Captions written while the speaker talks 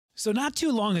So not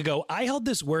too long ago, I held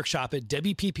this workshop at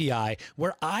WPPI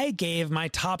where I gave my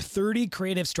top 30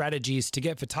 creative strategies to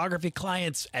get photography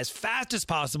clients as fast as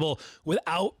possible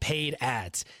without paid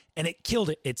ads. And it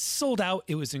killed it. It sold out.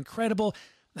 It was incredible.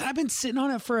 And I've been sitting on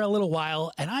it for a little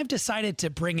while, and I've decided to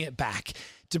bring it back.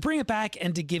 To bring it back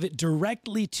and to give it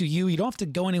directly to you. You don't have to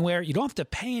go anywhere. You don't have to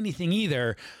pay anything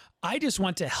either. I just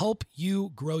want to help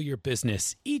you grow your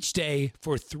business. Each day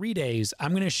for 3 days, I'm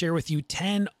going to share with you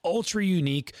 10 ultra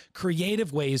unique,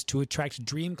 creative ways to attract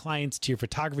dream clients to your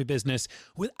photography business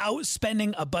without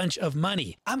spending a bunch of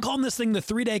money. I'm calling this thing the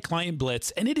 3-day client blitz,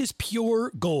 and it is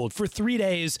pure gold. For 3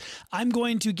 days, I'm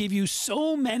going to give you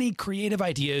so many creative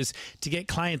ideas to get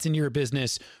clients into your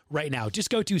business right now. Just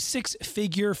go to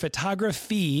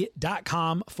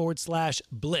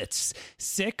sixfigurephotography.com/blitz.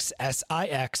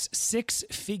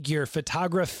 sixfigurephotography.com/blitz.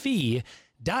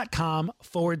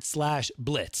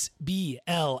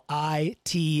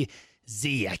 BLITZ.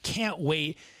 I can't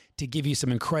wait to give you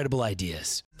some incredible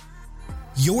ideas.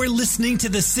 You're listening to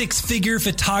the Six Figure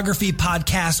Photography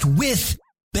Podcast with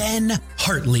Ben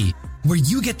Hartley, where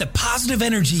you get the positive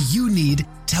energy you need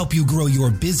to help you grow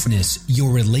your business,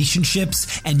 your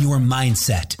relationships, and your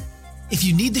mindset. If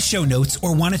you need the show notes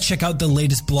or want to check out the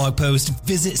latest blog post,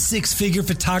 visit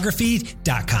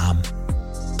sixfigurephotography.com.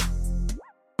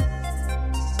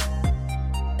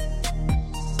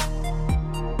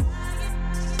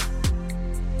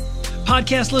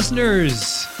 Podcast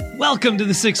listeners, welcome to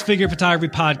the Six Figure Photography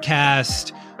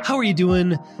Podcast. How are you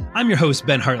doing? I'm your host,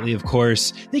 Ben Hartley, of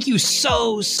course. Thank you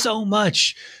so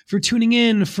much for tuning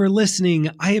in, for listening.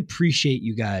 I appreciate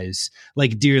you guys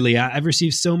like dearly. I've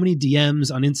received so many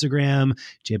DMs on Instagram,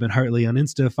 Ben Hartley on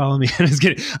Insta, follow me. I'm just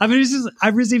kidding. I've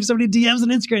received so many DMs on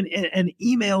Instagram and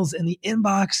emails in the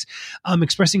inbox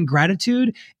expressing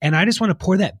gratitude. And I just want to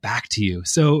pour that back to you.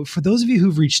 So for those of you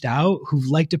who've reached out, who've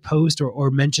liked a post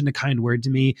or mentioned a kind word to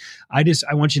me, I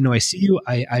want you to know I see you,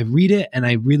 I read it, and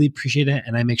I really appreciate it.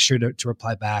 And I make sure to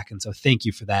reply back. And so thank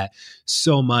you for that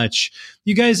so much.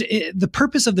 You guys, the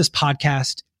purpose of this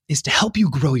podcast is to help you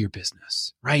grow your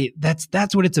business, right?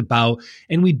 That's what it's about.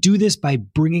 And we do this by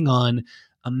bringing on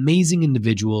amazing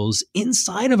individuals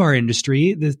inside of our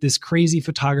industry, this crazy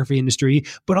photography industry,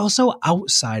 but also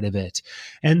outside of it.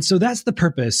 And so that's the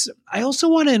purpose. I also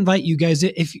want to invite you guys,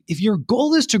 if your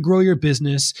goal is to grow your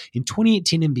business in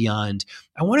 2018 and beyond,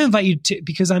 I want to invite you to,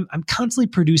 because I'm constantly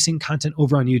producing content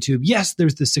over on YouTube. Yes,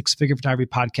 there's the Six Figure Photography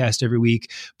Podcast every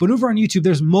week, but over on YouTube,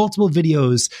 there's multiple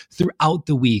videos throughout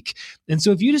the week. And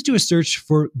so if you just do a search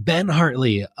for Ben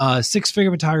Hartley, Six Figure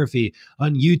Photography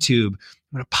on YouTube,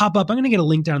 I'm going to pop up. I'm going to get a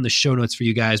link down in the show notes for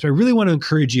you guys, but I really want to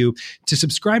encourage you to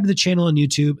subscribe to the channel on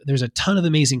YouTube. There's a ton of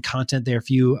amazing content there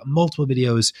for you, multiple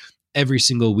videos every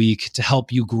single week to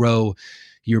help you grow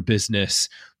your business.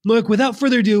 Look, without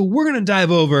further ado, we're going to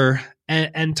dive over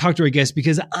and talk to our guest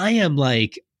because I'm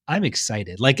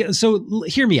excited. So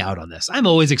hear me out on this. I'm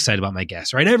always excited about my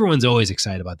guests, right? Everyone's always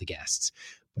excited about the guests.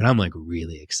 But I'm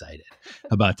really excited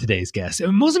about today's guest,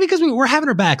 and mostly because we're having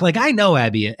her back. I know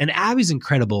Abbey, and Abby's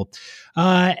incredible.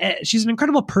 She's an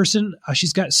incredible person.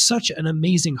 She's got such an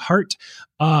amazing heart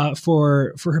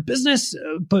for her business,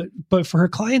 but for her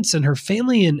clients and her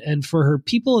family and for her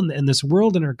people and this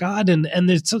world and her God. And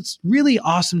it's really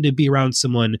awesome to be around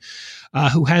someone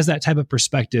who has that type of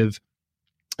perspective.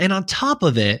 And on top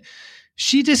of it,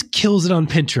 she just kills it on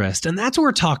Pinterest. And that's what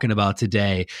we're talking about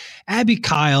today. Abbey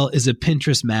Kyhl is a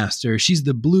Pinterest master. She's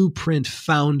the blueprint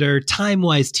founder,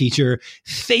 time-wise teacher,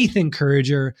 faith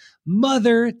encourager,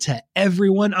 mother to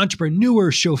everyone,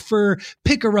 entrepreneur, chauffeur,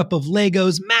 picker-up of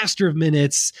Legos, master of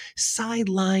minutes,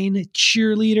 sideline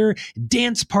cheerleader,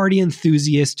 dance party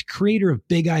enthusiast, creator of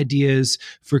big ideas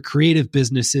for creative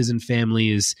businesses and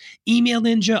families, email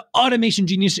ninja, automation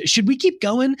genius. Should we keep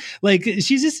going?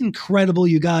 She's just incredible,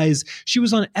 you guys. She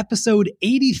was on episode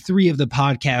 83 of the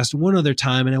podcast one other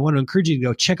time, and I want to encourage you to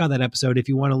go check out that episode if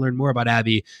you want to learn more about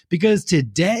Abbey, because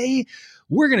today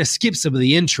we're going to skip some of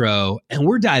the intro and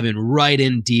we're diving right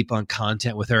in deep on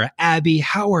content with her. Abbey,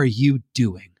 how are you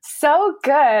doing? So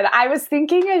good. I was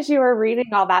thinking as you were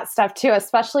reading all that stuff too,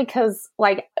 especially because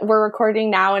we're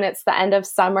recording now and it's the end of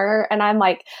summer, and I'm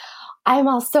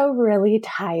also really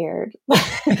tired.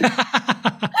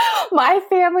 My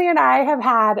family and I have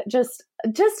had just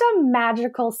a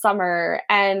magical summer,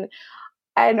 but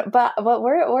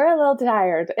we're a little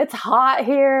tired. It's hot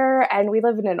here, and we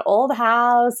live in an old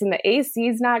house, and the AC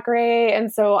is not great,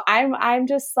 and so I'm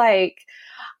just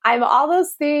I'm all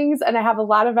those things, and I have a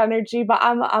lot of energy, but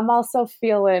I'm also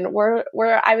feeling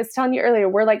I was telling you earlier,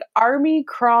 we're like army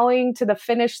crawling to the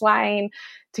finish line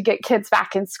to get kids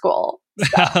back in school.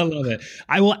 I love it.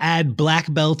 I will add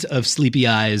black belt of sleepy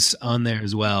eyes on there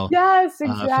as well. Yes,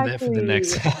 exactly. For the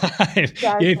next time.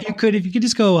 Yeah, if you could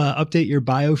just go update your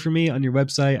bio for me on your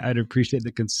website, I'd appreciate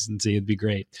the consistency. It'd be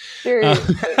great.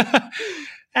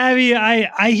 Abby,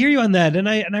 I hear you on that, and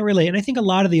I relate, and I think a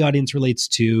lot of the audience relates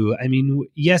too. I mean,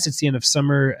 yes, it's the end of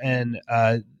summer, and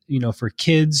for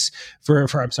kids, for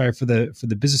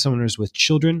the business owners with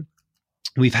children,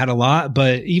 we've had a lot,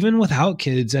 but even without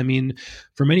kids, I mean,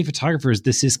 for many photographers,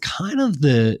 this is kind of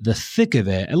the thick of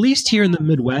it. At least here in the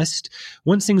Midwest,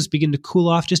 once things begin to cool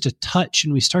off just a touch,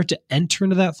 and we start to enter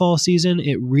into that fall season,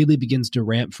 it really begins to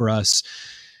ramp for us.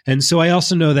 And so I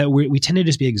also know that we tend to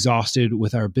just be exhausted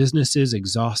with our businesses,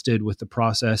 exhausted with the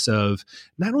process of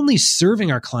not only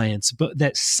serving our clients, but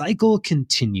that cycle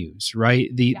continues, right?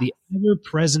 The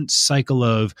ever-present cycle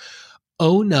of,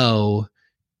 oh no,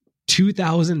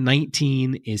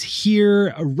 2019 is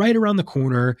here, right around the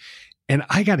corner, and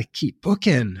I got to keep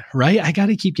booking, right? I got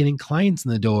to keep getting clients in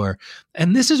the door.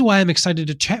 And this is why I'm excited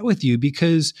to chat with you,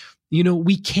 because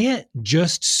we can't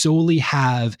just solely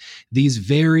have these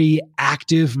very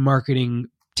active marketing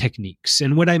techniques.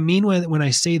 And what I mean when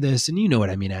I say this, and you know what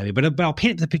I mean, Abby, but I'll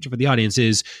paint the picture for the audience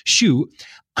is, shoot,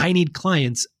 I need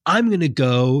clients. I'm going to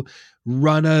go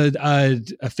run a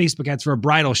Facebook ads for a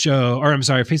bridal show, or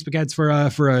Facebook ads for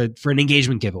an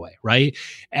engagement giveaway, right?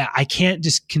 I can't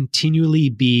just continually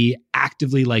be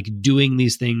actively like doing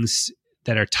these things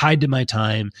that are tied to my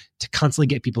time to constantly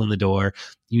get people in the door.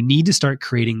 You need to start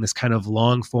creating this kind of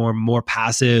long form, more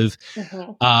passive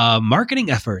marketing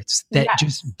efforts that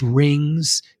just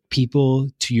brings people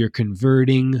to your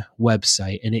converting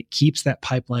website, and it keeps that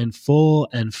pipeline full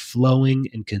and flowing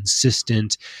and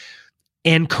consistent.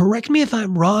 And correct me if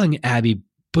I'm wrong, Abby,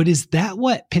 but is that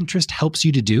what Pinterest helps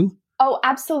you to do? Oh,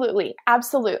 absolutely.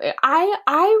 Absolutely.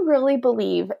 I really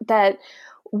believe that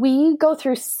we go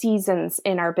through seasons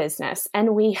in our business,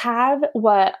 and we have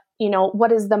what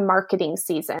is the marketing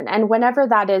season, and whenever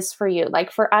that is for you.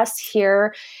 Like for us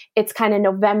here, it's kind of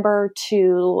November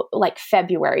to like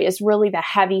February is really the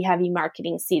heavy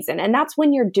marketing season. And that's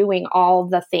when you're doing all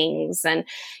the things, and,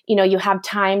 you have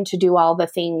time to do all the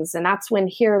things. And that's when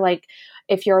here, like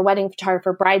if you're a wedding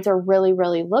photographer, brides are really,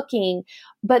 really looking.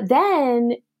 But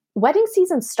then wedding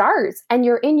season starts and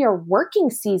you're in your working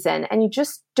season, and you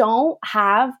just don't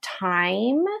have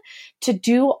time to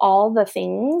do all the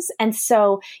things. And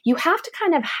so you have to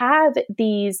kind of have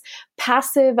these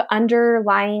passive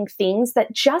underlying things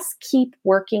that just keep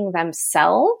working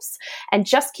themselves and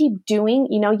just keep doing,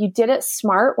 you did it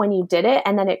smart when you did it,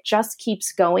 and then it just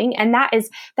keeps going. And that is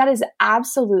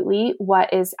absolutely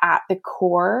what is at the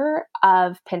core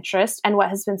of Pinterest, and what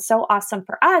has been so awesome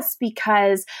for us,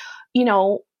 because,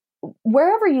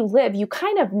 wherever you live, you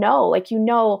kind of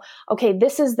know, okay,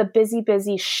 this is the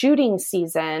busy shooting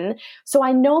season. So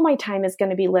I know my time is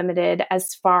going to be limited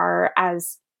as far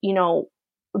as,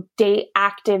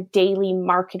 active daily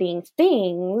marketing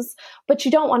things, but you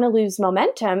don't want to lose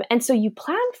momentum. And so you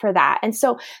plan for that. And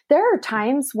so there are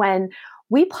times when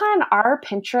we plan our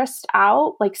Pinterest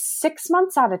out like 6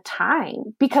 months at a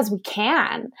time, because we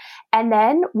can. And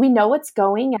then we know it's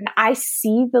going, and I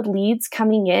see the leads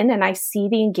coming in, and I see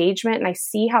the engagement, and I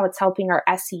see how it's helping our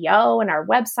SEO and our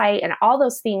website and all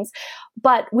those things.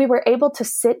 But we were able to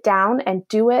sit down and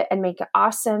do it and make it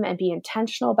awesome and be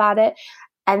intentional about it.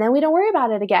 And then we don't worry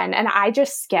about it again. And I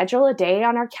just schedule a day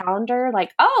on our calendar,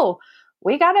 like, oh,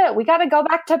 we gotta go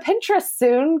back to Pinterest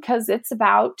soon, because it's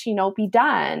about to be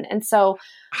done. And so,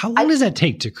 how long does that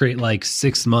take to create like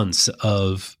 6 months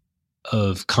of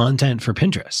content for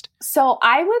Pinterest? So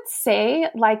I would say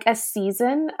like a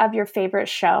season of your favorite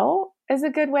show is a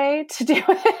good way to do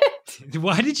it.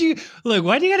 Why do you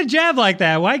got to jab like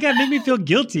that? Why you got to make me feel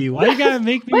guilty? Why you got to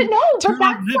make me turn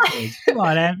on nipples? Come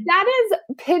on, Abby. That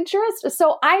is Pinterest.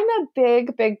 So I'm a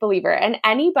big believer, and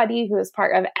anybody who is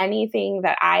part of anything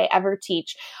that I ever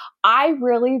teach, I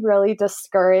really, really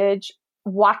discourage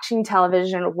watching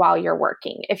television while you're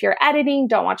working. If you're editing,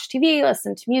 don't watch TV,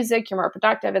 listen to music, you're more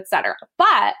productive, etc.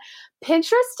 But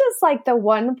Pinterest is like the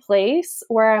one place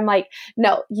where I'm like,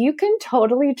 no, you can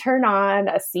totally turn on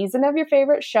a season of your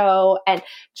favorite show and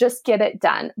just get it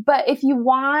done. But if you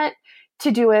want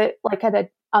to do it like at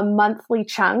a monthly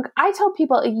chunk, I tell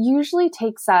people it usually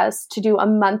takes us to do a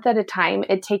month at a time.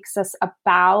 It takes us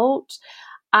about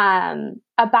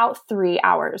 3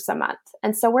 hours a month.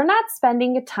 And so we're not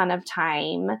spending a ton of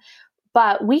time,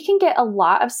 but we can get a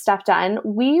lot of stuff done.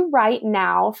 We right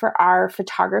now for our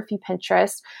photography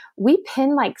Pinterest, we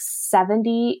pin like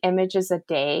 70 images a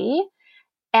day.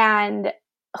 And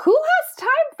who has time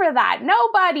for that?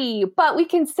 Nobody. But we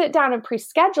can sit down and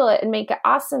pre-schedule it and make it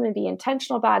awesome and be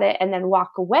intentional about it and then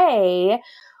walk away.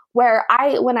 Where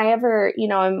when I ever,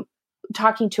 I'm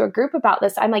talking to a group about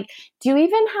this, I'm like, do you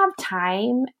even have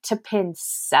time to pin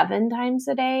 7 times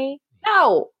a day?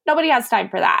 No, nobody has time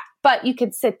for that. But you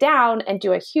could sit down and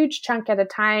do a huge chunk at a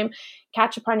time,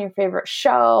 catch up on your favorite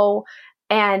show,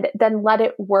 and then let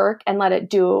it work and let it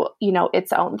do,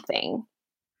 its own thing.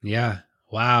 Yeah.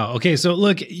 Wow. Okay. So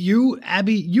look,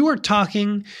 Abbey, you are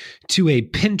talking to a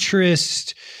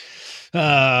Pinterest,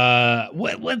 I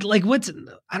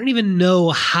don't even know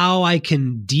how I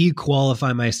can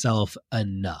dequalify myself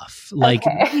enough. Like,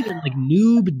 Okay.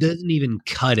 Noob doesn't even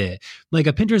cut it. Like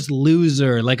a Pinterest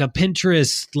loser, like a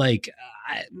Pinterest,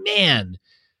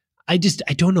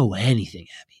 I don't know anything,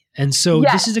 Abbey. And so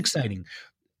This is exciting.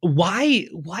 Why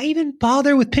even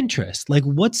bother with Pinterest? Like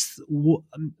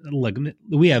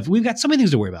we've got so many things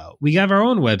to worry about. We have our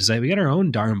own website, we got our own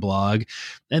darn blog,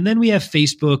 and then we have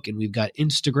Facebook, and we've got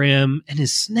Instagram, and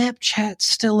is Snapchat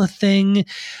still a thing?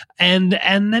 And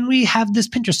then we have this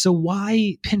Pinterest. So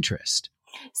why Pinterest?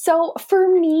 So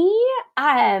for me,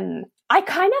 I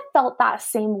kind of felt that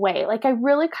same way. Like I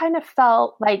really kind of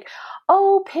felt like,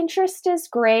 oh, Pinterest is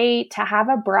great to have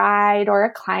a bride or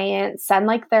a client send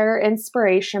like their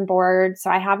inspiration board. So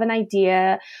I have an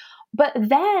idea. But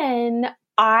then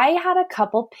I had a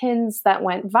couple pins that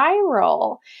went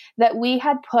viral that we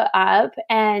had put up,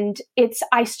 and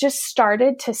I just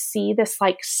started to see this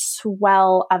like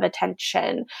swell of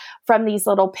attention from these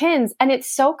little pins. And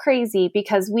it's so crazy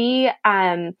because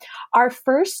our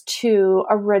first 2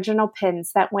 original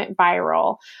pins that went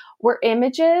viral were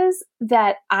images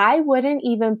that I wouldn't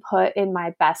even put in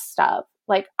my best stuff.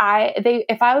 Like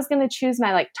if I was going to choose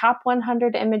my like top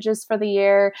 100 images for the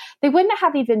year, they wouldn't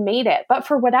have even made it. But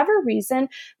for whatever reason,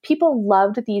 people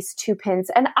loved these 2 pins,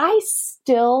 and I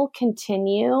still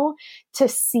continue to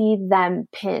see them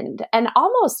pinned. And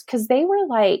almost because they were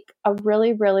like a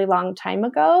really, really long time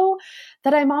ago,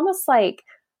 that I'm almost like,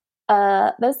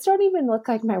 those don't even look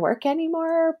like my work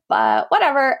anymore, but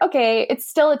whatever. Okay. It's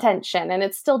still attention and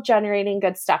it's still generating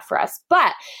good stuff for us.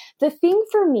 But the thing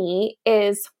for me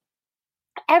is,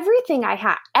 everything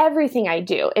I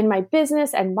do in my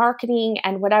business and marketing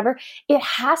and whatever, it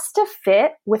has to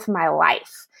fit with my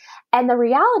life. And the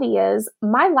reality is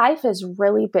my life is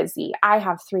really busy. I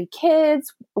have 3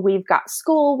 kids. We've got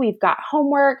school. We've got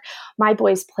homework. My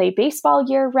boys play baseball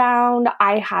year round.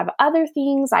 I have other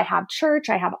things. I have church.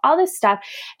 I have all this stuff.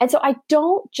 And so I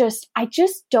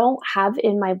just don't have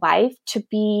in my life to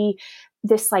be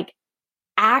this like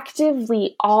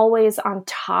actively always on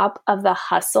top of the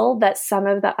hustle that some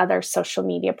of the other social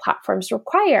media platforms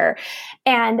require.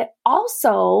 And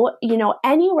also,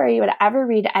 anywhere you would ever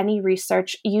read any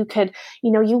research, you could,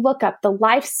 you look up the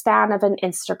lifespan of an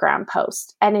Instagram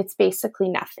post and it's basically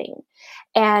nothing.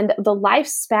 And the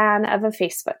lifespan of a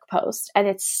Facebook post, and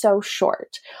it's so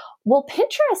short. Well,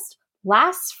 Pinterest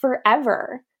lasts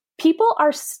forever. People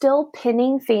are still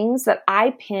pinning things that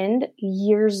I pinned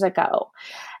years ago.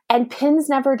 And pins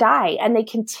never die, and they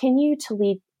continue to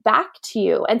lead back to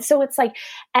you. And so it's like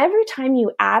every time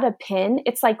you add a pin,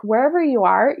 it's like wherever you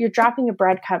are, you're dropping a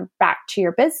breadcrumb back to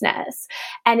your business.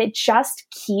 And it just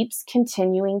keeps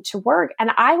continuing to work.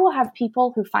 And I will have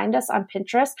people who find us on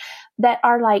Pinterest that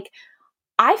are like,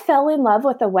 I fell in love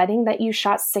with a wedding that you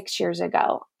shot 6 years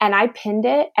ago, and I pinned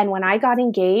it. And when I got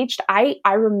engaged, I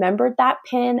remembered that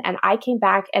pin, and I came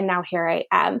back, and now here I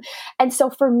am. And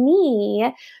so for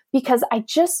me, because I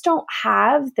just don't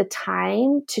have the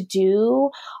time to do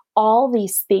all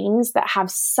these things that have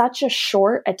such a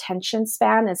short attention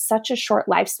span and such a short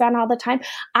lifespan all the time,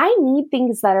 I need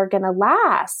things that are going to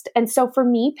last. And so for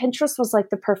me, Pinterest was like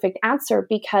the perfect answer,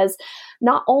 because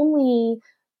not only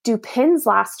do pins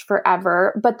last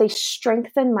forever, but they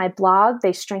strengthen my blog,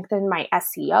 they strengthen my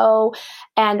SEO,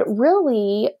 and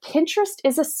really Pinterest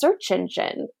is a search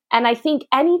engine. And I think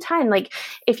anytime, like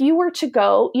if you were to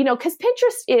go, because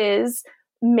Pinterest is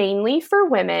mainly for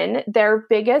women, their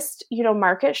biggest,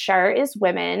 market share is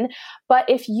women. But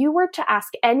if you were to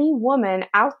ask any woman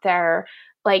out there,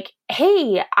 like,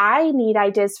 hey, I need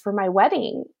ideas for my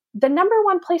wedding, the number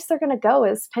one place they're going to go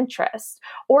is Pinterest,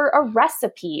 or a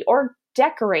recipe, or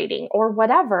decorating, or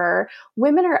whatever.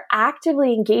 Women are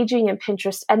actively engaging in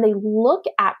Pinterest, and they look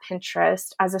at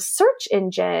Pinterest as a search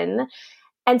engine.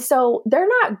 And so they're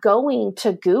not going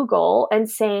to Google and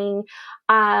saying,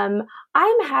 I'm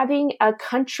having a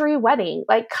country wedding,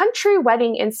 like country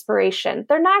wedding inspiration.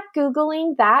 They're not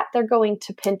Googling that. They're going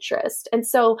to Pinterest. And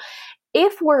so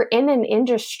if we're in an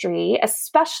industry,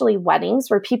 especially weddings,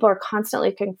 where people are constantly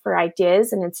looking for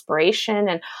ideas and inspiration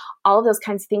and all of those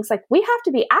kinds of things, like we have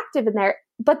to be active in there.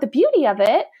 But the beauty of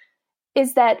it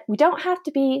is that we don't have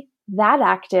to be that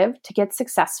active to get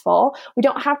successful. We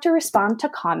don't have to respond to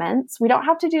comments. We don't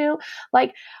have to do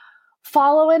like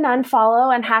follow and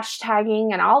unfollow and hashtagging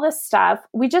and all this stuff.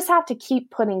 We just have to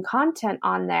keep putting content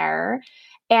on there.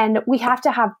 And we have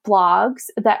to have blogs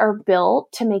that are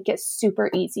built to make it super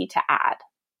easy to add.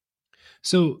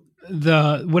 So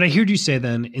what I heard you say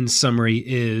then in summary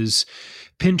is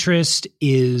Pinterest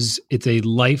it's a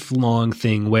lifelong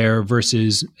thing where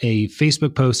versus a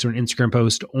Facebook post or an Instagram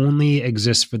post only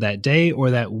exists for that day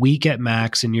or that week at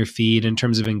max in your feed in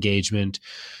terms of engagement.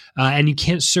 And you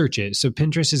can't search it. So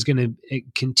Pinterest is going to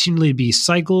continually be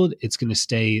cycled. It's going to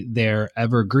stay there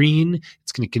evergreen.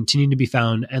 It's going to continue to be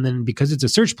found. And then because it's a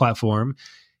search platform,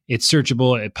 it's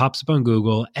searchable. It pops up on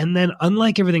Google. And then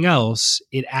unlike everything else,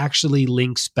 it actually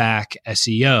links back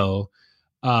SEO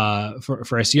for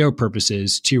SEO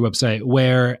purposes to your website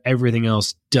where everything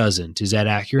else doesn't. Is that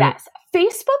accurate? Yes.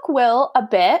 Facebook will a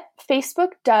bit.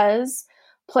 Facebook does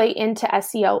play into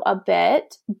SEO a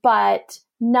bit, but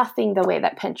nothing the way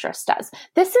that Pinterest does.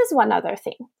 This is one other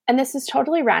thing, and this is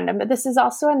totally random, but this is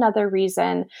also another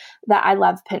reason that I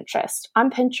love Pinterest.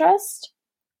 On Pinterest,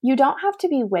 you don't have to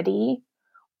be witty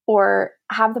or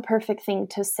have the perfect thing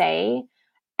to say.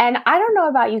 And I don't know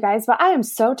about you guys, but I am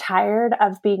so tired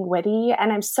of being witty,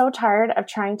 and I'm so tired of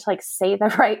trying to like say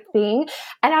the right thing.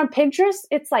 And on Pinterest,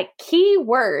 it's like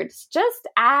keywords. Just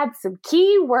add some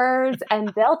keywords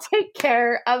and they'll take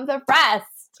care of the rest.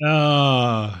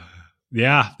 Oh,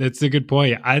 yeah, that's a good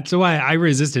point. That's why I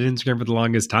resisted Instagram for the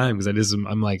longest time because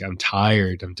I'm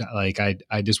tired.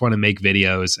 I just want to make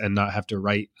videos and not have to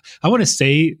write. I want to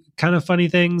say kind of funny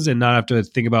things and not have to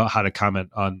think about how to comment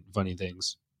on funny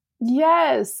things.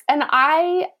 Yes. And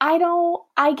I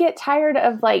get tired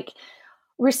of like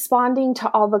responding to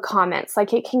all the comments.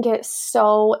 Like it can get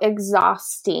so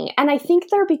exhausting. And I think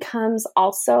there becomes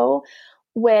also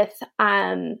with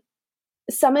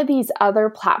some of these other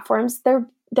platforms,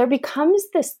 there becomes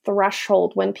this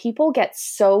threshold when people get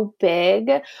so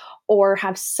big or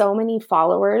have so many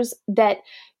followers that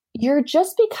you're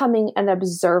just becoming an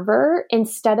observer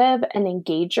instead of an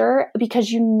engager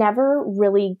because you never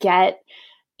really get,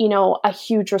 a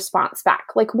huge response back.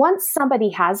 Like once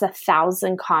somebody has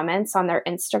 1,000 comments on their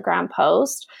Instagram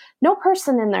post, no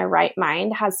person in their right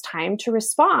mind has time to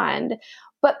respond.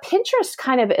 But Pinterest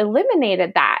kind of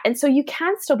eliminated that. And so you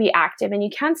can still be active and you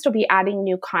can still be adding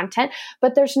new content,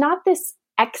 but there's not this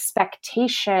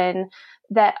expectation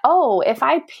that, oh, if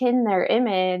I pin their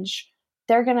image,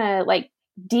 they're going to like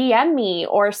DM me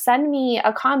or send me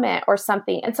a comment or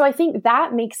something. And so I think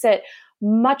that makes it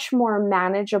much more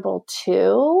manageable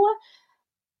too,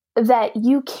 that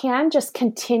you can just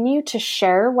continue to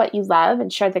share what you love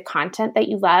and share the content that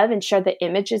you love and share the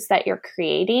images that you're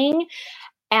creating.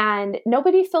 And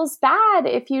nobody feels bad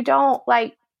if you don't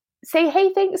like say,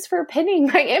 hey, thanks for pinning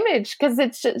my image, because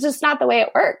it's just not the way it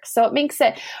works. So it makes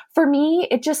it, for me,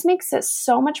 it just makes it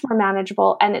so much more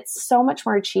manageable and it's so much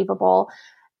more achievable.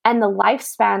 And the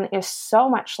lifespan is so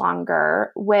much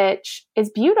longer, which is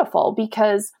beautiful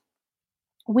because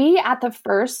we, at the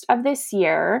first of this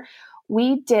year,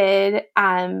 we did,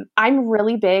 I'm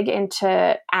really big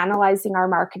into analyzing our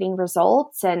marketing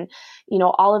results and,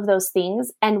 all of those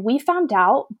things. And we found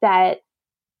out that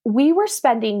we were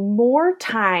spending more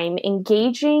time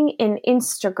engaging in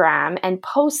Instagram and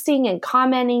posting and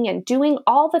commenting and doing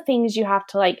all the things you have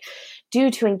to like do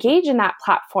to engage in that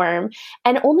platform.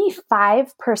 And only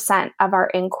 5% of our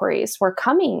inquiries were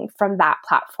coming from that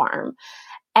platform.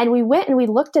 And we went and we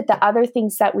looked at the other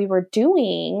things that we were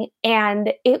doing,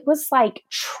 and it was like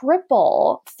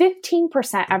triple.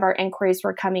 15% of our inquiries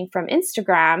were coming from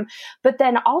Instagram, but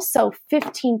then also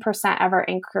 15% of our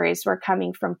inquiries were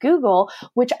coming from Google,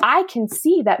 which I can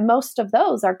see that most of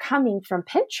those are coming from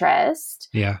Pinterest.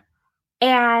 Yeah.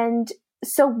 And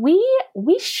so we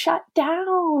shut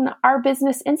down our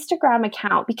business Instagram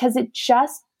account because it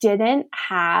just didn't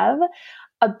have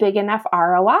a big enough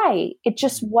ROI. It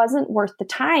just wasn't worth the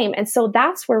time. And so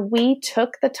that's where we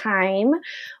took the time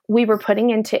we were putting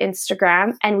into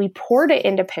Instagram and we poured it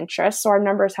into Pinterest. So our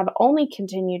numbers have only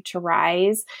continued to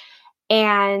rise,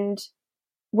 and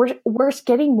we're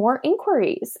getting more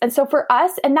inquiries. And so for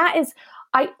us, and that is,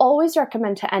 I always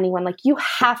recommend to anyone, like you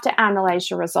have to analyze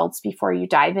your results before you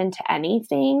dive into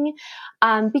anything.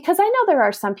 Because I know there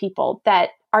are some people that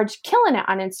are killing it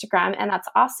on Instagram, and that's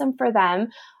awesome for them.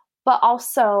 But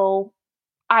also,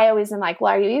 I always am like,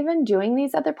 well, are you even doing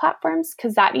these other platforms?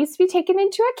 Because that needs to be taken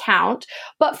into account.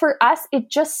 But for us, it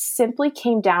just simply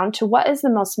came down to what is the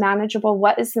most manageable,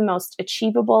 what is the most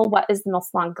achievable, what is the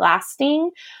most long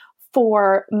lasting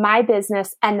for my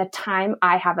business and the time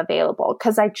I have available.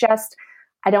 Because I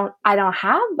don't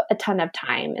have a ton of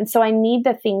time. And so I need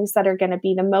the things that are going to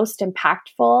be the most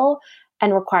impactful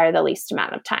and require the least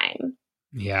amount of time.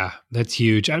 Yeah, that's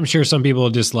huge. I'm sure some people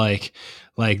just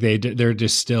they're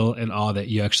just still in awe that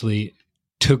you actually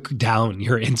took down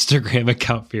your Instagram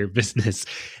account for your business.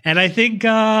 And I think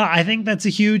that's a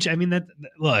huge, I mean, that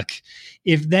look,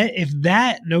 if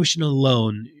that notion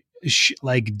alone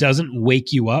doesn't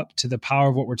wake you up to the power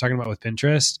of what we're talking about with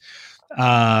Pinterest,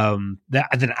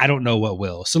 then I don't know what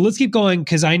will. So let's keep going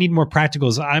because I need more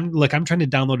practicals. I'm trying to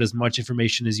download as much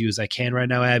information as I can right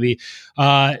now, Abby.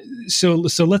 So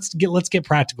let's get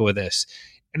practical with this.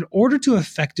 In order to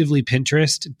effectively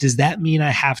Pinterest, does that mean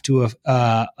I have to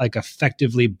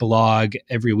effectively blog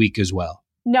every week as well?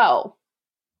 No.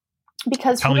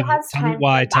 Because tell me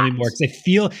why. Tell me more. Because I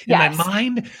feel in my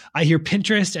mind, I hear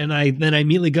Pinterest and I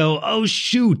immediately go, oh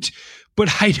shoot, but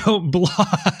I don't blog.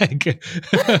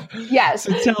 Yes.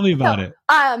 So tell me about it.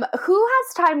 Who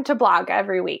has time to blog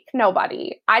every week?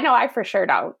 Nobody. I know I for sure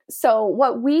don't. So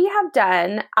what we have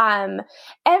done,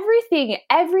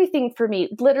 everything for me,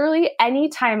 literally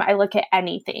anytime I look at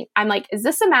anything, I'm like, is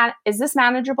this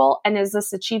manageable and is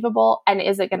this achievable and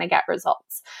is it going to get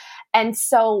results? And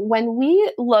so when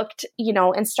we looked,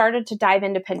 and started to dive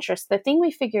into Pinterest, the thing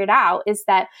we figured out is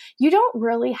that you don't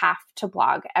really have to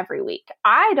blog every week.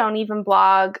 I don't even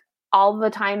blog all the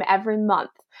time every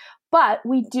month, but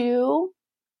we do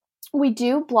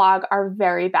blog our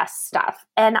very best stuff.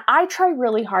 And I try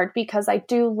really hard because I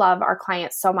do love our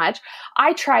clients so much.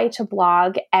 I try to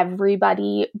blog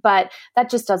everybody, but that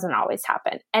just doesn't always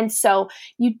happen. And so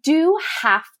you do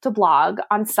have to blog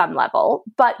on some level,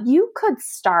 but you could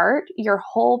start your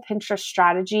whole Pinterest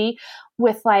strategy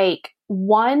with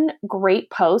one great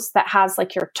post that has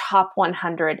your top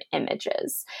 100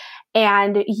 images.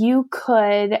 And you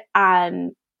could,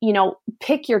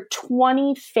 pick your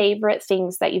 20 favorite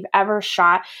things that you've ever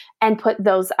shot and put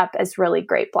those up as really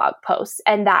great blog posts.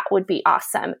 And that would be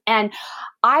awesome. And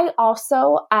I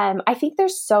also, I think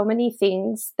there's so many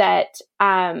things that,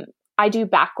 I do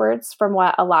backwards from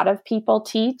what a lot of people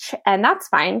teach, and that's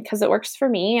fine because it works for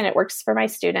me and it works for my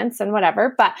students and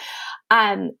whatever. But,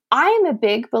 I am a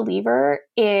big believer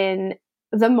in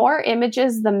the more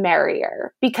images, the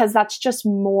merrier, because that's just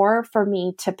more for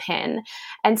me to pin.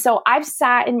 And so I've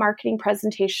sat in marketing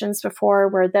presentations before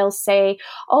where they'll say,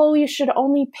 oh, you should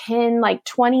only pin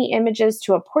 20 images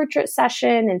to a portrait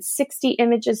session and 60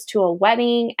 images to a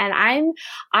wedding. And I'm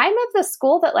of the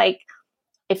school that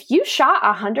if you shot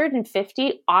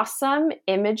 150 awesome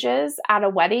images at a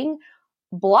wedding,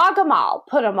 blog them all,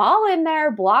 put them all in there,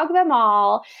 blog them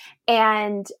all.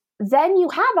 And then you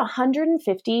have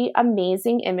 150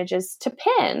 amazing images to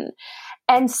pin.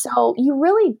 And so you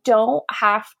really don't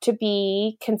have to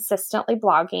be consistently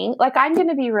blogging. I'm going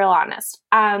to be real honest.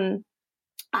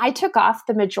 I took off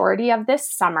the majority of this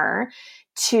summer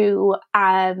to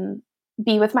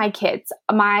be with my kids.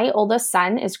 My oldest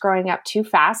son is growing up too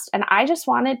fast, and I just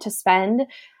wanted to spend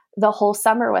the whole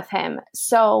summer with him.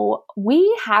 So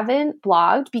we haven't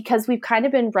blogged because we've kind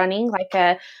of been running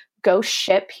a ghost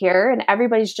ship here and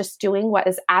everybody's just doing what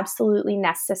is absolutely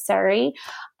necessary.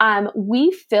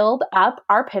 We filled up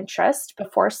our Pinterest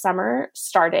before summer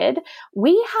started.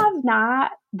 We have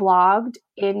not blogged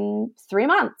in 3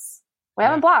 months. We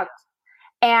haven't blogged.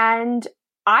 And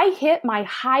I hit my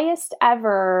highest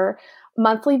ever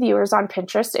monthly viewers on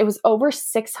Pinterest. It was over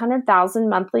 600,000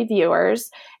 monthly viewers.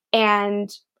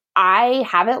 And I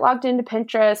haven't logged into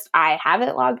Pinterest. I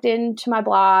haven't logged into my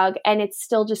blog, and it's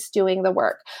still just doing the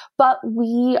work. But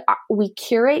we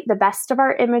curate the best of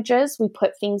our images. We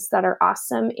put things that are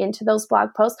awesome into those blog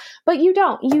posts, but you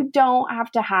don't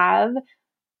have to have,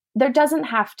 there doesn't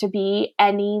have to be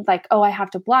any oh, I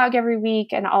have to blog every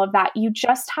week and all of that. You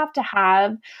just have to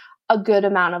have a good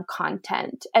amount of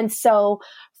content. And so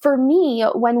for me,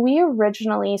 when we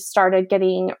originally started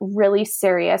getting really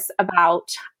serious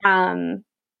about,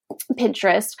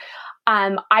 Pinterest,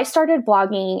 I started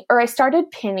blogging, or I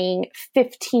started pinning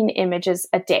 15 images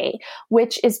a day,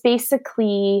 which is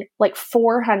basically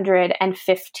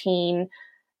 415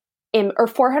 or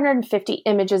 450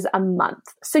 images a month.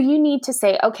 So you need to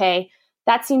say, okay,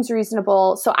 that seems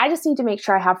reasonable. So I just need to make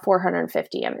sure I have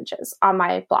 450 images on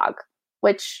my blog,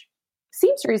 which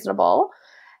seems reasonable.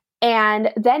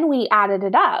 And then we added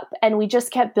it up and we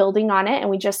just kept building on it and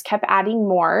we just kept adding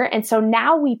more. And so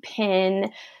now we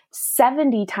pin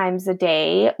 70 times a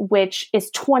day, which is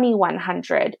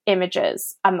 2,100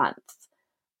 images a month.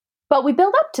 But we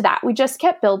build up to that. We just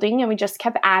kept building and we just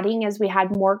kept adding as we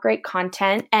had more great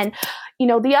content. And,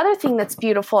 the other thing that's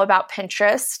beautiful about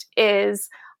Pinterest is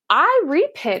I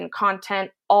repin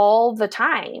content all the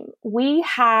time. We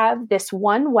have this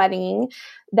one wedding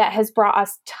that has brought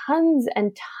us tons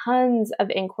and tons of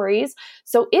inquiries.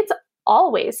 So it's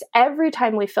always, every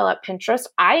time we fill up Pinterest,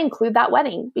 I include that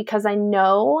wedding because I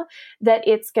know that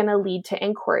it's going to lead to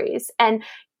inquiries. And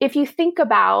if you think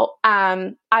about,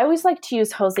 I always like to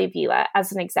use Jose Villa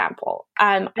as an example.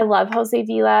 I love Jose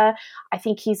Villa. I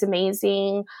think he's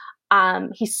amazing.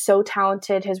 He's so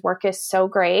talented. His work is so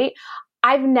great.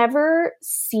 I've never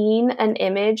seen an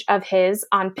image of his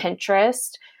on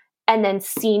Pinterest and then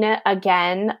seen it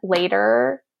again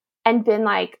later and been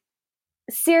like,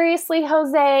 seriously,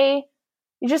 Jose,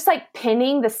 you're just like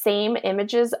pinning the same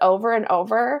images over and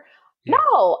over. Yeah.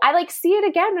 No, I see it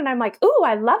again and I'm like, ooh,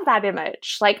 I love that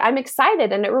image. I'm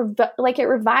excited and it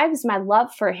revives my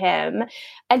love for him.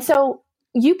 And so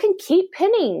you can keep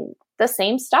pinning the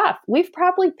same stuff. We've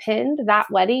probably pinned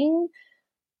that wedding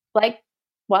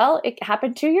it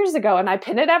happened 2 years ago and I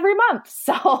pin it every month.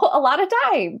 So a lot of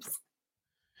times.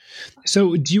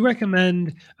 So do you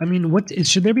recommend,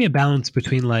 should there be a balance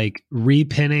between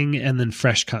repinning and then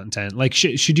fresh content?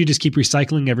 Should you just keep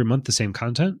recycling every month the same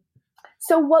content?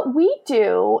 So what we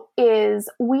do is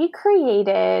we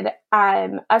created a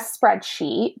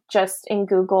spreadsheet just in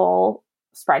Google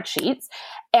spreadsheets,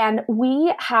 and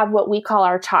we have what we call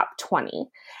our top 20.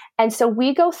 And so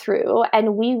we go through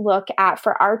and we look at,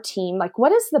 for our team,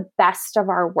 what is the best of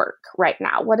our work right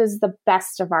now? What is the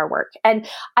best of our work? And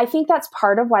I think that's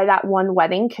part of why that one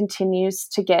wedding continues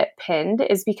to get pinned,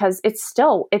 is because it's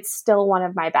still one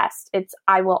of my best.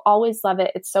 I will always love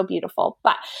it. It's so beautiful.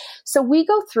 But so we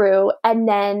go through and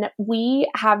then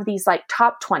we have these the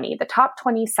top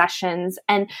 20 sessions,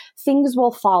 and things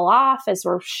will fall off as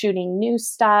we're shooting new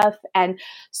stuff. And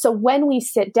so when we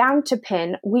sit down to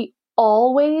pin, we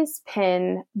always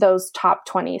pin those top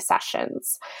 20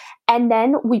 sessions, and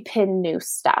then we pin new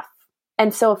stuff.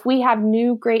 And so if we have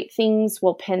new great things,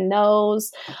 we'll pin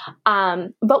those.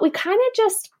 But we kind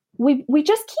of we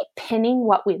just keep pinning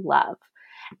what we love,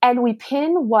 and we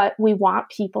pin what we want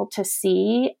people to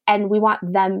see and we want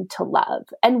them to love.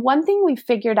 And one thing we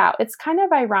figured out, it's kind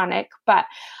of ironic, but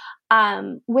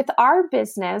with our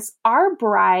business, our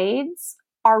brides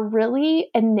are really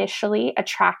initially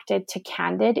attracted to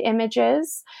candid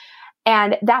images.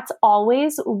 And that's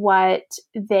always what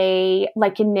they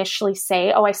initially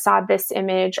say, oh, I saw this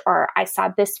image or I saw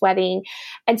this wedding.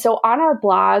 And so on our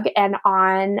blog and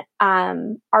on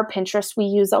our Pinterest, we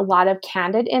use a lot of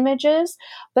candid images.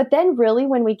 But then really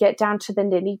when we get down to the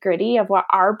nitty gritty of what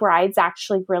our brides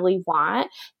actually really want,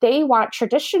 they want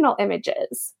traditional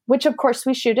images, which of course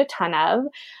we shoot a ton of,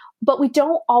 but we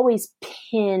don't always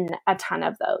pin a ton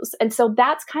of those. And so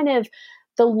that's kind of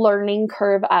the learning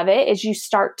curve of it, is you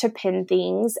start to pin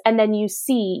things and then you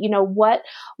see,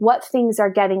 what things are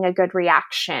getting a good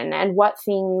reaction and what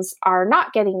things are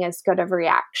not getting as good of a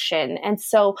reaction. And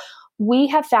so we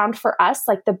have found for us,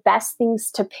 the best things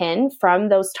to pin from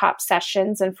those top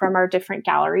sessions and from our different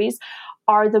galleries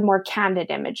are the more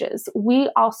candid images. We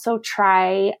also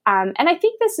try, and I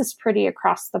think this is pretty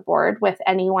across the board with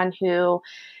anyone who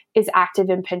is active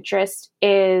in Pinterest,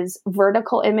 is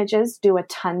vertical images do a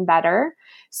ton better.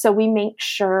 So we make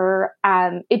sure,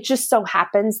 it just so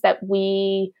happens that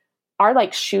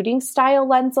our shooting style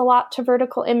lends a lot to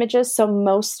vertical images. So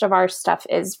most of our stuff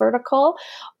is vertical.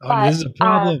 This is a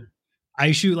problem.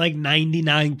 I shoot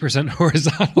 99%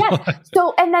 horizontal. Yeah.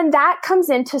 So, and then that comes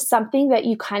into something that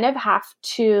you kind of have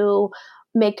to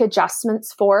make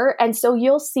adjustments for. And so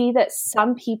you'll see that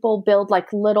some people build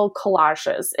little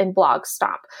collages in Blog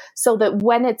Stomp so that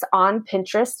when it's on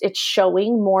Pinterest, it's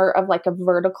showing more of a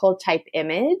vertical type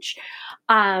image.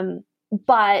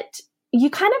 But you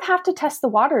kind of have to test the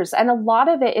waters. And a lot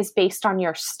of it is based on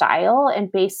your style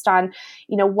and based on,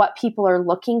 what people are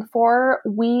looking for.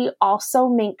 We also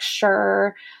make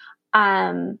sure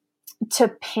to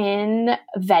pin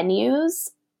venues.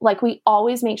 We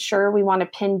always make sure we want to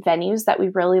pin venues that we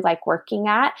really like working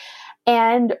at.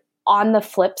 And on the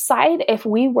flip side, if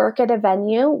we work at a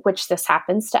venue, which this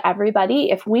happens to everybody,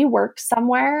 if we work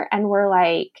somewhere and we're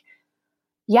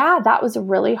yeah, that was a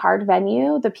really hard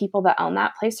venue, the people that own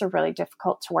that place are really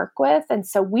difficult to work with. And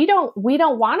so we don't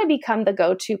want to become the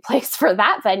go-to place for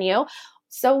that venue.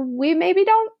 So we maybe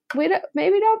don't pin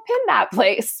that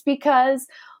place, because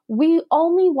we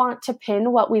only want to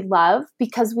pin what we love,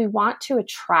 because we want to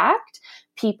attract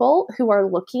people who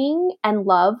are looking and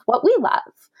love what we love.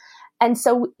 And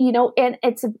so, and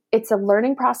it's a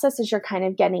learning process as you're kind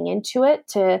of getting into it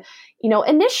to,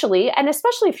 initially, and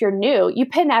especially if you're new, you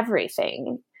pin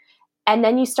everything. And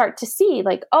then you start to see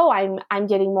like, oh, I'm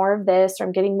getting more of this, or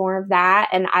I'm getting more of that,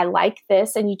 and I like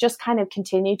this. And you just kind of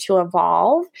continue to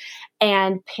evolve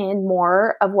and pin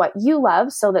more of what you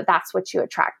love so that that's what you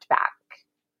attract back.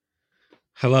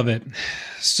 I love it.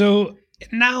 So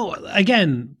now,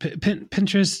 again,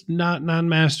 Pinterest, not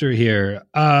non-master here.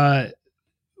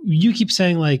 You keep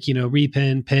saying like,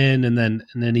 repin, pin, and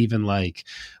then even like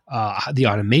the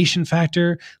automation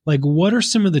factor. Like, what are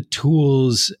some of the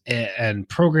tools and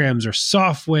programs or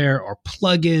software or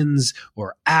plugins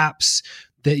or apps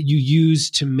that you use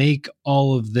to make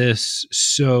all of this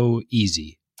so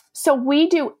easy? So we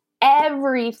do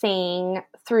everything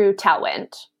through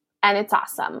Tailwind, and it's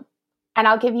awesome. And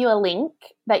I'll give you a link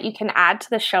that you can add to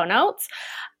the show notes.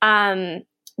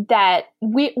 That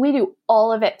we do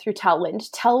all of it through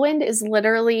Tailwind. Tailwind is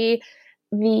literally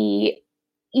the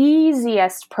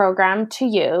easiest program to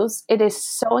use. It is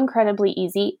so incredibly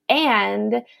easy,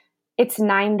 and it's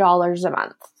 $9 a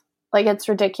month. Like, it's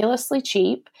ridiculously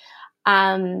cheap.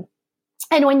 And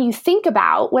when you think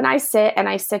about, when I sit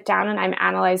down and I'm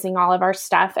analyzing all of our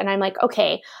stuff, and I'm like,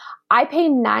 okay, I pay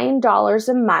 $9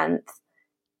 a month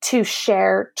to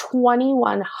share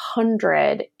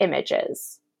 2,100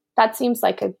 images. That seems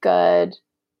like a good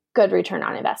return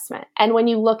on investment. And when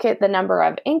you look at the number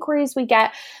of inquiries we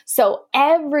get, so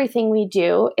everything we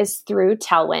do is through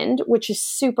Tailwind, which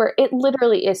is it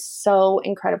literally is so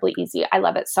incredibly easy. I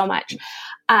love it so much.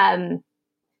 And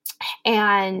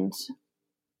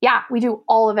yeah, we do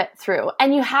all of it through.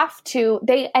 And you have to,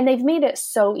 they've made it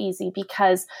so easy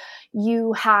because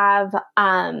you have,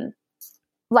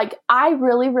 like, I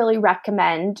really, really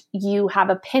recommend you have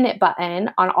a pin it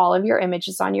button on all of your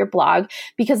images on your blog,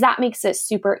 because that makes it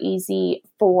super easy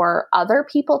for other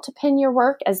people to pin your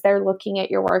work as they're looking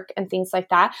at your work and things like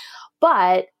that.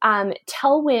 But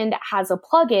Tailwind has a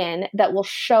plugin that will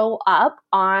show up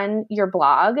on your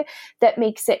blog that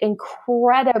makes it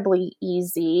incredibly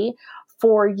easy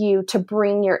for you to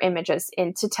bring your images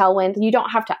into Tailwind. You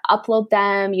don't have to upload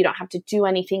them. You don't have to do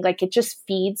anything. Like, it just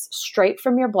feeds straight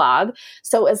from your blog.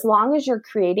 So as long as you're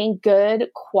creating good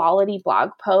quality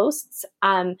blog posts,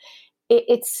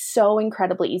 it's so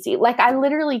incredibly easy. Like, I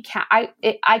literally can't,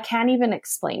 I can't even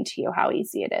explain to you how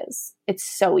easy it is. It's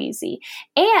so easy.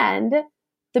 And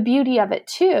the beauty of it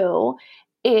too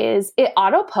is it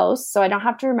auto posts. So I don't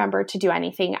have to remember to do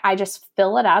anything. I just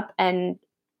fill it up and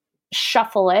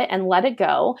shuffle it and let it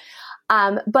go.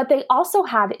 But they also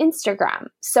have Instagram.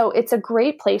 So it's a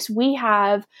great place. We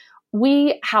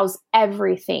house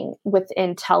everything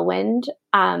within Tailwind.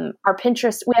 Our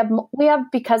Pinterest, we have,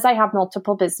 because I have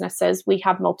multiple businesses, we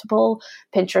have multiple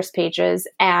Pinterest pages,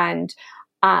 and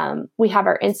we have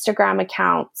our Instagram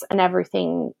accounts and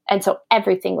everything. And so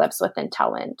everything lives within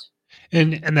Tailwind.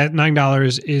 And that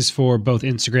 $9 is for both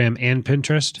Instagram and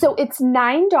Pinterest? So it's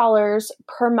 $9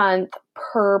 per month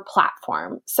per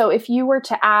platform. So if you were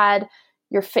to add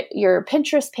your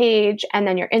Pinterest page and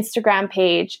then your Instagram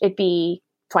page, it'd be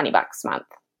 $20 a month.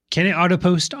 Can it auto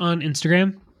post on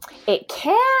Instagram? It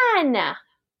can.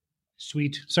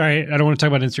 Sweet. Sorry, I don't want to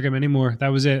talk about Instagram anymore. That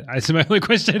was it. That's my only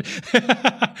question.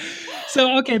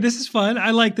 So, okay, this is fun.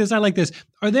 I like this.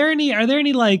 Are there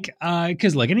any like,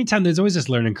 cause like anytime there's always this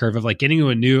learning curve of like getting to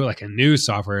a new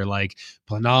software like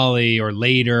Planali or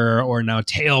Later or now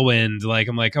Tailwind. Like,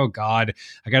 I'm like, oh God,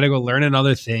 I got to go learn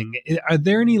another thing. Are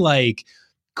there any like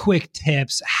quick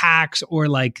tips, hacks, or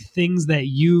like things that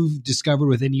you've discovered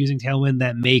within using Tailwind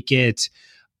that make it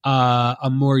a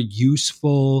more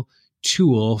useful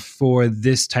tool for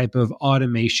this type of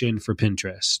automation for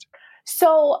Pinterest?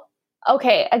 So,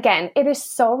 okay, again, it is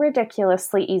so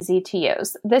ridiculously easy to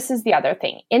use. This is the other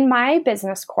thing. In my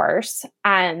business course,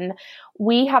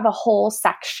 we have a whole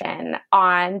section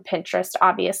on Pinterest,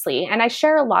 obviously, and I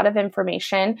share a lot of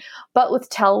information, but with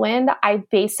Tailwind, I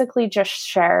basically just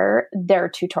share their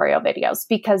tutorial videos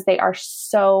because they are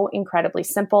so incredibly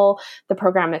simple. The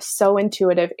program is so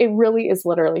intuitive. It really is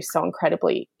literally so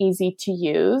incredibly easy to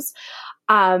use.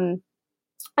 I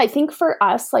think for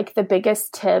us, like the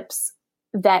biggest tips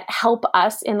that help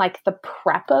us in like the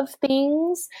prep of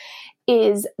things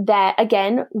is that,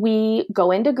 again, we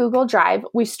go into Google Drive.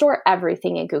 We store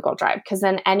everything in Google Drive because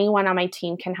then anyone on my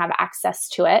team can have access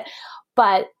to it.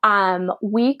 But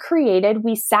we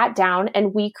sat down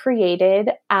and we created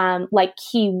like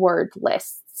keyword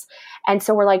lists. And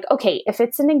so we're like, okay, if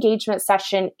it's an engagement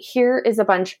session, here is a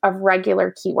bunch of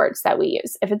regular keywords that we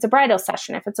use. If it's a bridal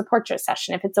session, if it's a portrait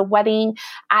session, if it's a wedding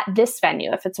at this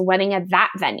venue, if it's a wedding at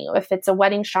that venue, if it's a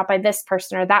wedding shot by this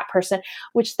person or that person,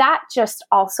 which that just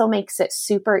also makes it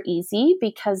super easy,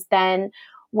 because then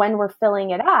when we're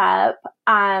filling it up,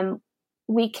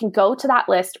 we can go to that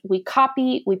list, we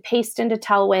copy, we paste into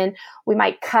Tailwind, we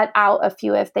might cut out a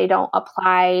few if they don't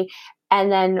apply, and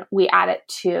then we add it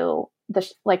to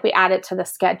the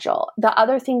schedule. The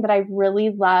other thing that I really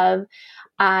love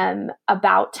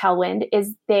about Tailwind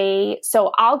is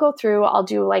so I'll go through, I'll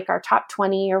do like our top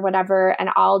 20 or whatever,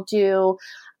 and I'll do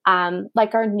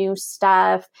like our new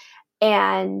stuff.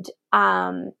 And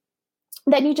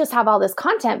then you just have all this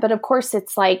content, but of course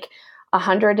it's like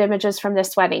 100 images from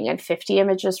this wedding and 50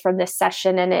 images from this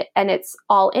session, and it's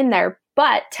all in there.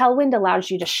 But Tailwind allows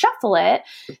you to shuffle it,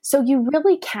 so you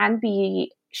really can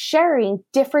be sharing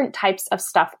different types of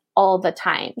stuff all the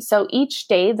time. So each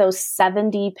day, those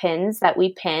 70 pins that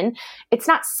we pin, it's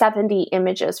not 70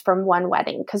 images from one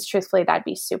wedding, because truthfully, that'd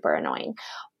be super annoying.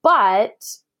 But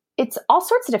it's all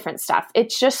sorts of different stuff.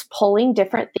 It's just pulling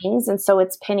different things. And so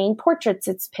it's pinning portraits,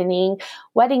 it's pinning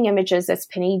wedding images, it's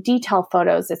pinning detail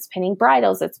photos, it's pinning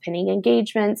bridals, it's pinning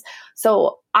engagements.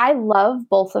 So I love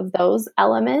both of those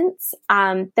elements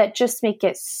that just make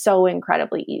it so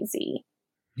incredibly easy.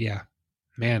 Yeah,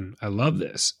 man, I love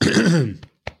this.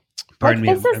 Pardon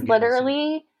me. This is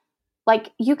literally like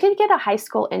you could get a high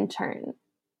school intern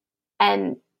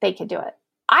and they could do it.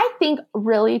 I think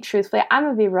really truthfully, I'm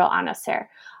going to be real honest here.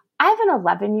 I have an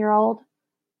 11-year-old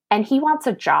and he wants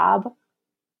a job,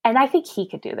 and I think he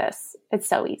could do this. It's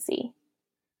so easy.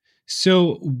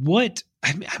 So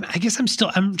I guess I'm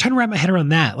trying to wrap my head around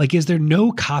that. Like, is there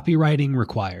no copywriting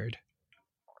required?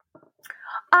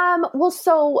 Well,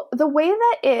 so the way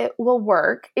that it will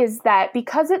work is that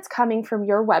because it's coming from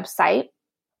your website,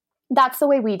 that's the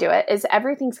way we do it, is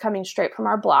everything's coming straight from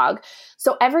our blog.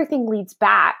 So everything leads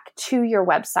back to your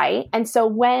website. And so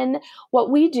what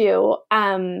we do,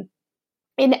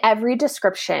 in every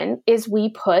description is we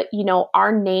put,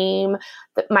 our name,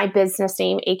 my business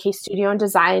name, AK Studio and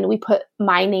Design. We put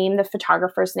my name, the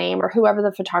photographer's name, or whoever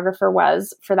the photographer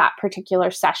was for that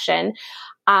particular session.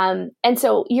 And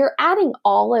so you're adding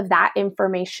all of that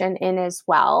information in as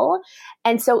well.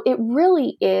 And so it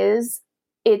really is,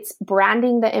 it's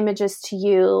branding the images to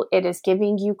you. It is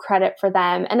giving you credit for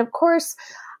them. And of course,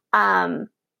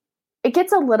 it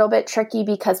gets a little bit tricky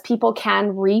because people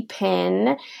can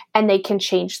repin and they can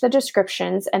change the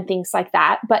descriptions and things like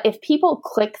that. But if people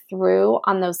click through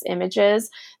on those images,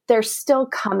 they're still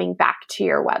coming back to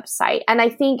your website. And I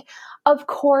think, of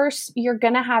course, you're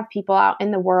going to have people out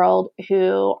in the world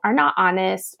who are not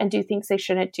honest and do things they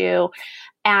shouldn't do.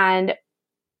 And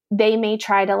they may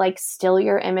try to steal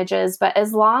your images. But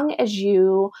as long as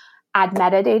you add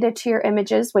metadata to your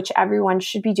images, which everyone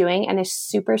should be doing and is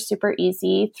super, super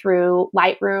easy through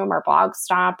Lightroom or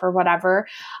Blogstop or whatever,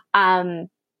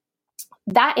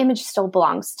 that image still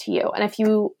belongs to you. And if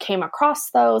you came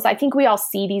across those, I think we all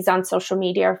see these on social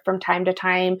media from time to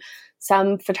time.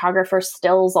 Some photographer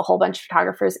steals a whole bunch of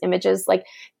photographers' images.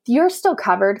 You're still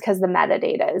covered because the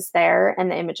metadata is there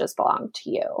and the images belong to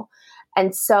you.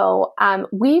 And so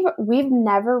we've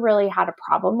never really had a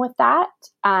problem with that.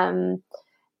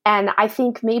 And I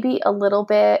think maybe a little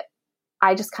bit,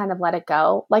 I just kind of let it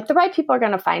go. The right people are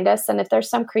going to find us. And if there's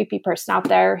some creepy person out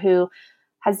there who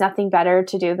has nothing better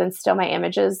to do than steal my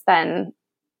images, then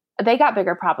they got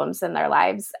bigger problems in their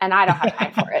lives. And I don't have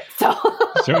time for it. So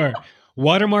Sure.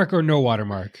 Watermark or no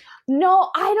watermark? No,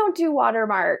 I don't do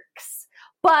watermarks.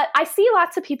 But I see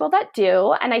lots of people that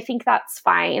do. And I think that's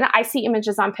fine. I see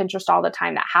images on Pinterest all the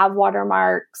time that have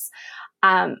watermarks.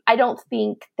 I don't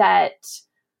think that...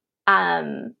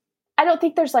 I don't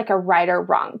think there's a right or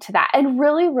wrong to that. And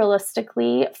really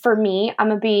realistically for me,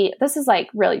 this is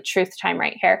really truth time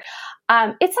right here.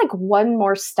 It's one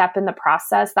more step in the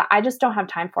process that I just don't have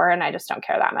time for. And I just don't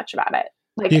care that much about it.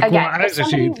 I was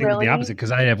actually thinking the opposite,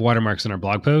 because I have watermarks in our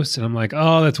blog posts and I'm like,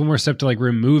 oh, that's one more step to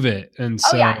remove it. And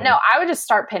so, I would just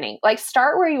start pinning,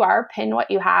 start where you are, pin what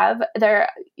you have. There are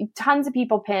tons of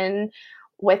people pin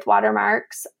with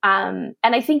watermarks. And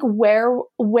I think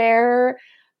where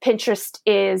Pinterest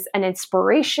is an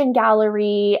inspiration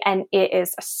gallery and it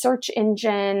is a search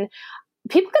engine,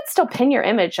 people could still pin your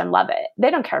image and love it. They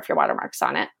don't care if your watermark's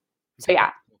on it. So yeah.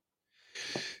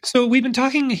 So we've been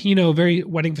talking, very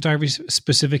wedding photography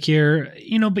specific here,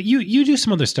 but you do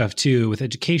some other stuff too with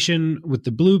education, with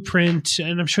the blueprint.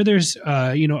 And I'm sure there's,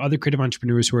 other creative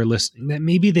entrepreneurs who are listening that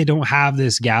maybe they don't have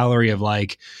this gallery of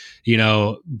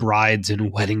brides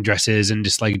and wedding dresses and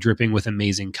just dripping with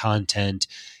amazing content.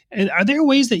 And are there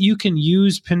ways that you can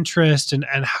use Pinterest,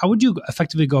 and how would you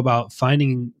effectively go about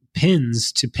finding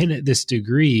pins to pin at this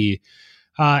degree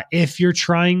if you're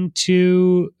trying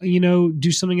to,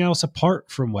 do something else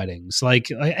apart from weddings?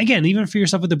 Like again, even for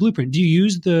yourself with the blueprint, do you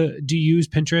use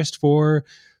Pinterest for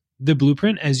the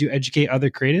blueprint as you educate other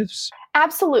creatives?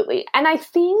 Absolutely. And I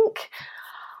think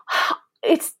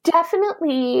it's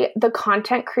definitely the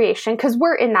content creation, because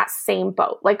we're in that same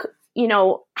boat. Like,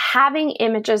 having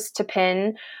images to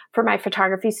pin for my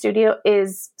photography studio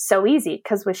is so easy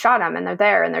because we shot them and they're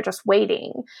there and they're just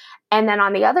waiting. And then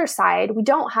on the other side, we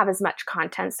don't have as much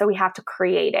content, so we have to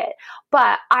create it.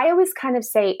 But I always kind of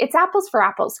say it's apples for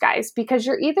apples, guys, because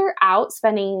you're either out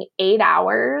spending 8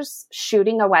 hours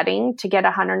shooting a wedding to get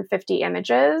 150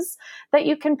 images that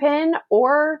you can pin,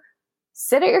 or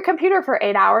sit at your computer for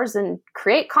 8 hours and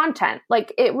create content.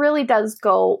 Like, it really does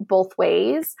go both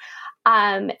ways.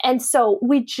 And so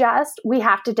we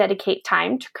have to dedicate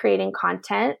time to creating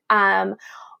content.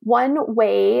 One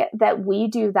way that we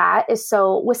do that is,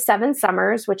 so with 7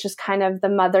 Summers, which is kind of the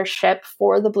mothership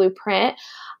for the blueprint,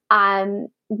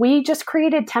 we just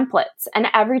created templates. And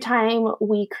every time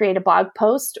we create a blog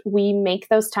post, we make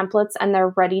those templates and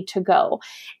they're ready to go.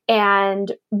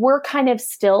 And we're kind of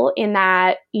still in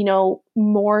that,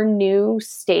 more new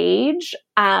stage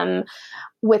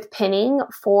with pinning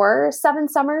for 7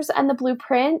 Summers and the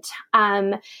blueprint,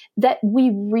 that we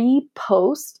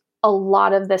repost a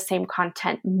lot of the same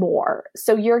content more.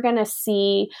 So you're going to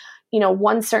see,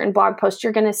 one certain blog post,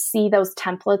 you're going to see those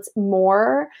templates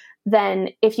more than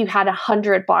if you had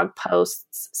 100 blog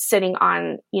posts sitting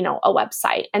on, a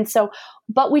website. And so,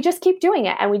 but we just keep doing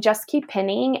it and we just keep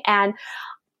pinning. And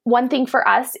one thing for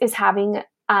us is having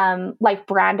like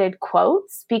branded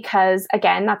quotes, because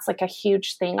again, that's like a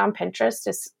huge thing on Pinterest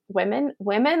is women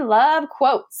love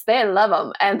quotes. They love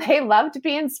them and they love to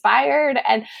be inspired.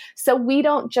 And so we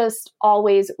don't just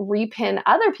always repin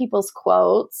other people's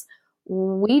quotes.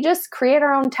 We just create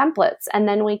our own templates and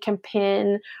then we can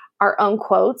pin our own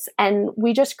quotes, and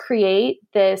we just create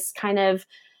this kind of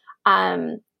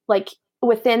like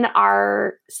within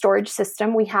our storage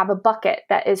system, we have a bucket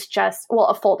that is just,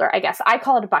 a folder, I guess. I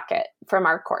call it a bucket from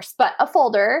our course, but a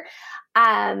folder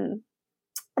that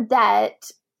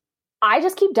I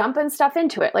just keep dumping stuff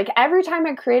into it. Like every time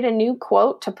I create a new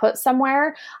quote to put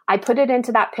somewhere, I put it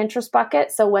into that Pinterest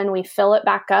bucket. So when we fill it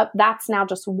back up, that's now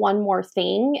just one more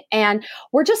thing. And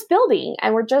we're just building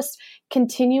and we're just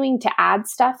continuing to add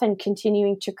stuff and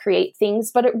continuing to create things.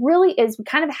 But it really is, we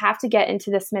kind of have to get into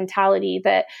this mentality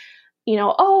that,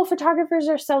 photographers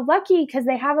are so lucky because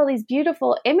they have all these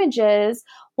beautiful images.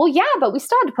 Well, yeah, but we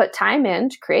still had to put time in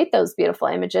to create those beautiful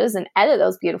images and edit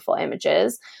those beautiful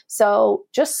images. So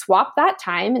just swap that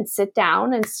time and sit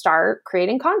down and start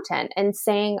creating content and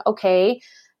saying, okay,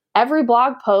 every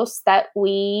blog post that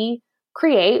we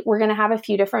create, we're going to have a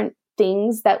few different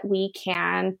things that we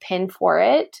can pin for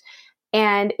it.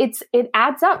 And it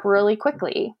adds up really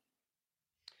quickly.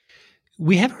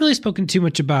 We haven't really spoken too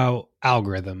much about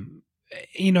algorithm.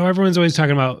 Everyone's always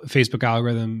talking about Facebook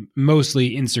algorithm,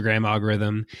 mostly Instagram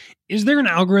algorithm. Is there an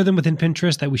algorithm within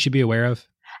Pinterest that we should be aware of?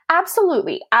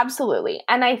 Absolutely. Absolutely.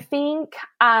 And I think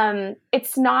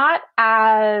it's not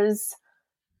as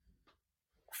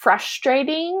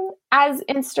frustrating as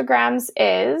Instagram's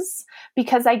is,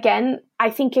 because again, I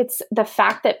think it's the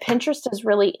fact that Pinterest is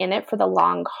really in it for the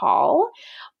long haul.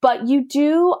 But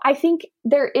I think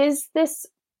there is this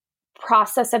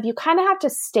process of you kind of have to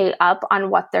stay up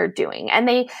on what they're doing, and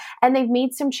they've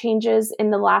made some changes in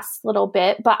the last little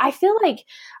bit, but I feel like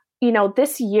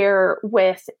this year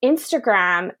with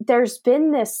Instagram there's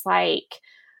been this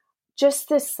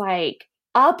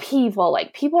upheaval.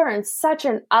 Like people are in such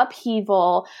an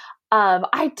upheaval of,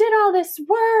 I did all this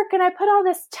work and I put all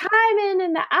this time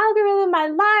in the algorithm, my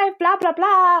life, blah blah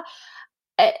blah.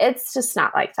 It's just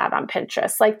not like that on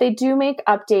Pinterest. Like they do make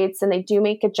updates and they do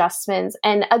make adjustments.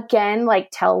 And again,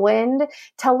 like Tailwind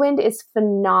is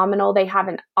phenomenal. They have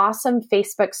an awesome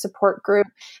Facebook support group.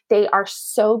 They are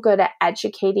so good at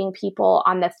educating people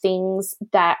on the things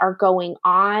that are going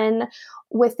on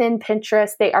within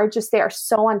Pinterest. They are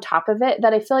so on top of it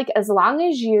that I feel like as long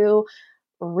as you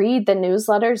read the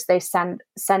newsletters they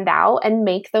send out and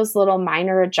make those little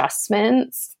minor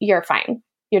adjustments, you're fine.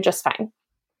 You're just fine.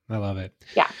 I love it.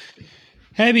 Yeah.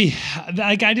 Abbey,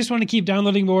 I just want to keep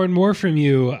downloading more and more from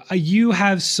you. You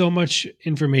have so much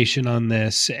information on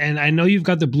this, and I know you've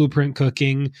got the blueprint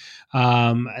cooking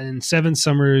and 7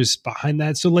 Summers behind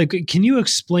that. So can you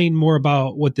explain more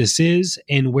about what this is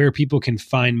and where people can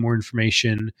find more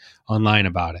information online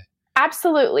about it?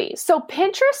 Absolutely. So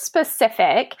Pinterest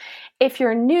specific, if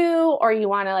you're new or you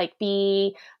want to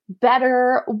be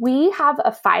better, we have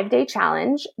a 5-day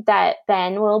challenge that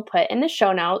Ben will put in the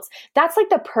show notes. That's like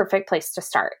the perfect place to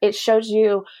start. It shows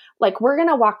you, like, we're going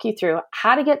to walk you through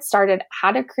how to get started,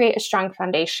 how to create a strong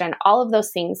foundation, all of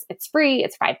those things. It's free.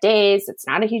 It's 5 days. It's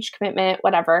not a huge commitment,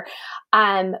 whatever.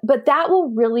 But that will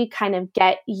really kind of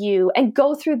get you and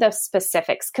go through the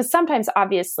specifics. Because sometimes,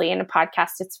 obviously, in a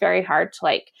podcast, it's very hard to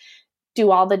like do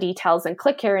all the details and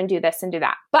click here and do this and do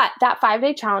that. But that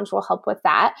 5-day challenge will help with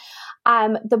that.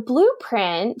 The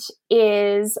blueprint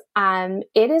is,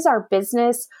 it is our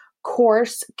business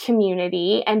course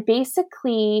community. And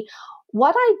basically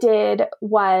what I did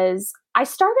was I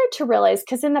started to realize,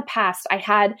 because in the past I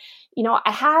had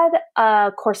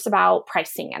a course about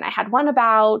pricing, and I had one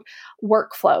about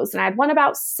workflows, and I had one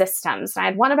about systems, and I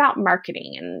had one about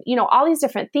marketing, and, all these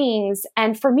different things.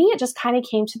 And for me, it just kind of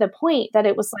came to the point that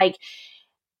it was like,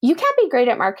 you can't be great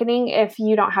at marketing if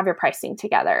you don't have your pricing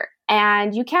together.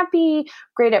 And you can't be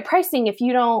great at pricing if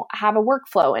you don't have a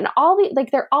workflow, and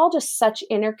they're all just such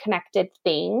interconnected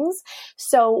things.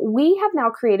 So we have now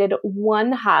created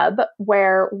one hub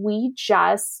where we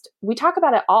talk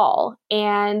about it all.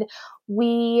 And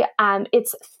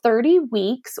it's 30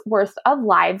 weeks worth of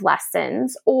live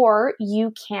lessons, or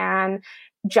you can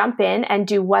jump in and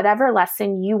do whatever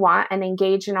lesson you want and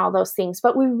engage in all those things.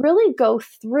 But we really go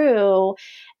through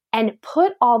and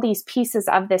put all these pieces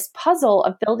of this puzzle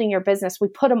of building your business, we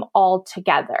put them all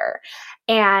together.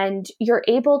 And you're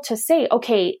able to say,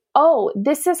 okay,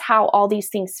 this is how all these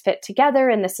things fit together,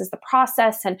 and this is the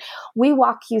process. And we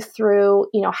walk you through,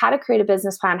 how to create a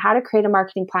business plan, how to create a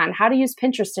marketing plan, how to use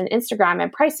Pinterest and Instagram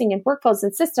and pricing and workflows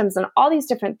and systems and all these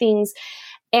different things.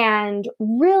 And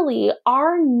really,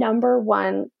 our number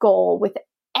one goal with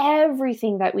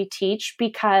everything that we teach,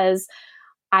 because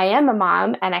I am a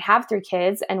mom and I have 3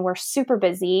 kids and we're super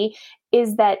busy,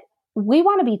 is that we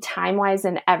want to be time-wise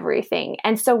in everything.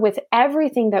 And so with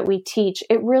everything that we teach,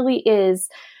 it really is,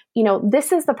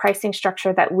 this is the pricing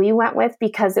structure that we went with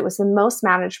because it was the most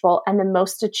manageable and the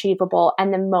most achievable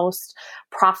and the most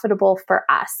profitable for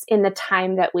us in the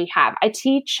time that we have. I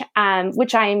teach,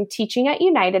 which I'm teaching at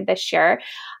United this year,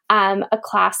 a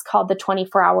class called the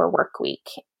 24-hour work week.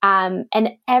 And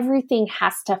everything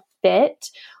has to fit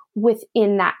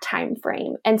within that time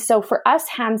frame. And so for us,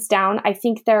 hands down, I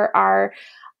think there are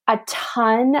a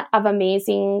ton of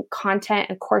amazing content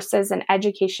and courses and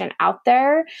education out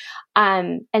there,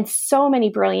 and so many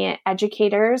brilliant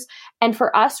educators. And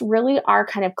for us, really our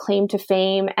kind of claim to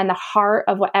fame and the heart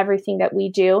of everything that we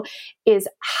do is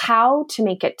how to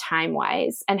make it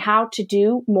time-wise and how to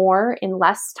do more in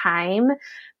less time.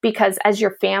 Because as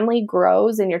your family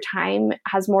grows and your time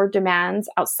has more demands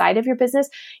outside of your business,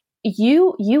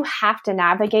 you have to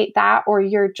navigate that, or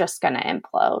you're just going to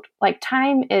implode. Like,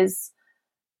 time is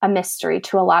a mystery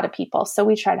to a lot of people. So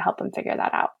we try to help them figure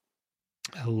that out.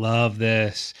 I love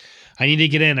this. I need to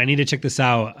get in. I need to check this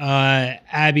out.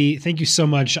 Abbey, thank you so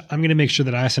much. I'm going to make sure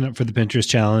that I sign up for the Pinterest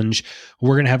challenge.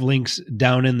 We're going to have links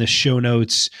down in the show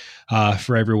notes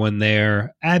for everyone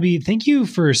there. Abbey, thank you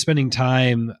for spending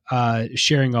time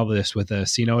sharing all this with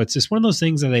us. It's just one of those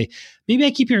things that maybe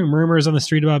I keep hearing murmurs on the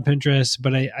street about Pinterest,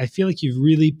 but I feel like you've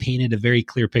really painted a very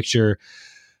clear picture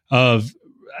of,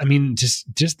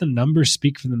 just the numbers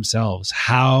speak for themselves,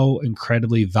 how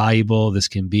incredibly valuable this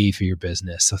can be for your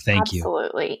business. So thank you.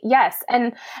 Absolutely. Yes.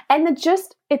 And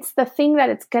it's the thing that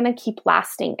it's going to keep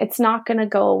lasting. It's not going to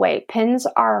go away. Pins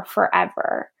are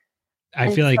forever.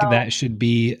 I feel like that should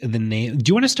be the name. Do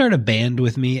you want to start a band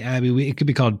with me, Abbey? It could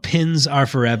be called Pins Are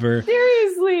Forever.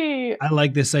 Seriously. I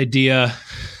like this idea.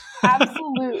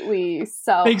 Absolutely.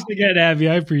 So thanks again, Abbey.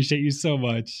 I appreciate you so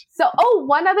much. So,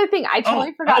 one other thing I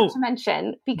totally forgot to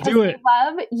mention, because we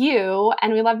love you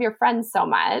and we love your friends so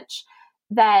much,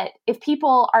 that if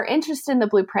people are interested in the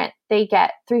blueprint, they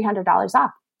get $300 off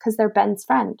because they're Ben's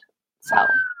friend. So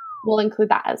we'll include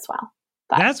that as well.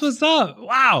 But that's what's up.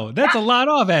 Wow. That's a lot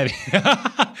off, Abbey.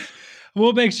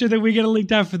 We'll make sure that we get a link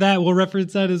down for that. We'll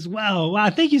reference that as well. Wow.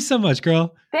 Thank you so much,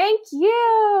 girl. Thank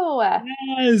you.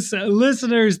 Yes.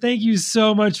 Listeners, thank you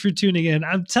so much for tuning in.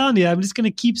 I'm telling you, I'm just going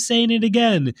to keep saying it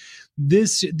again.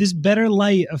 This better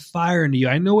light a fire into you.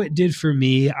 I know it did for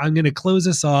me. I'm going to close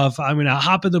this off. I'm going to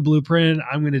hop in the blueprint.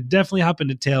 I'm going to definitely hop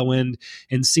into Tailwind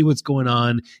and see what's going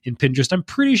on in Pinterest. I'm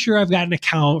pretty sure I've got an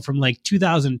account from like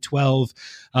 2012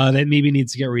 that maybe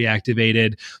needs to get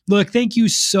reactivated. Look, thank you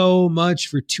so much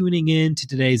for tuning in to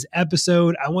today's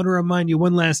episode. I want to remind you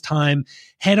one last time,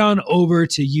 head on over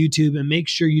to to YouTube and make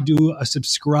sure you do a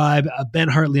subscribe. Ben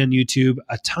Hartley on YouTube,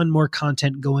 a ton more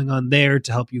content going on there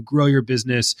to help you grow your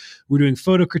business. We're doing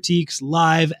photo critiques,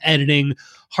 live editing,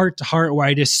 heart to heart, where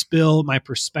I just spill my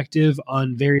perspective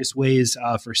on various ways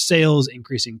for sales,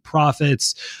 increasing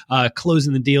profits,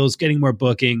 closing the deals, getting more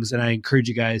bookings. And I encourage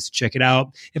you guys to check it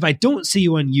out. If I don't see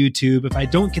you on YouTube, if I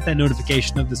don't get that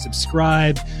notification of the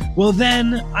subscribe, well,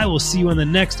 then I will see you on the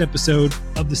next episode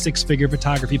of the Six Figure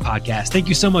Photography Podcast. Thank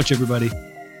you so much, everybody.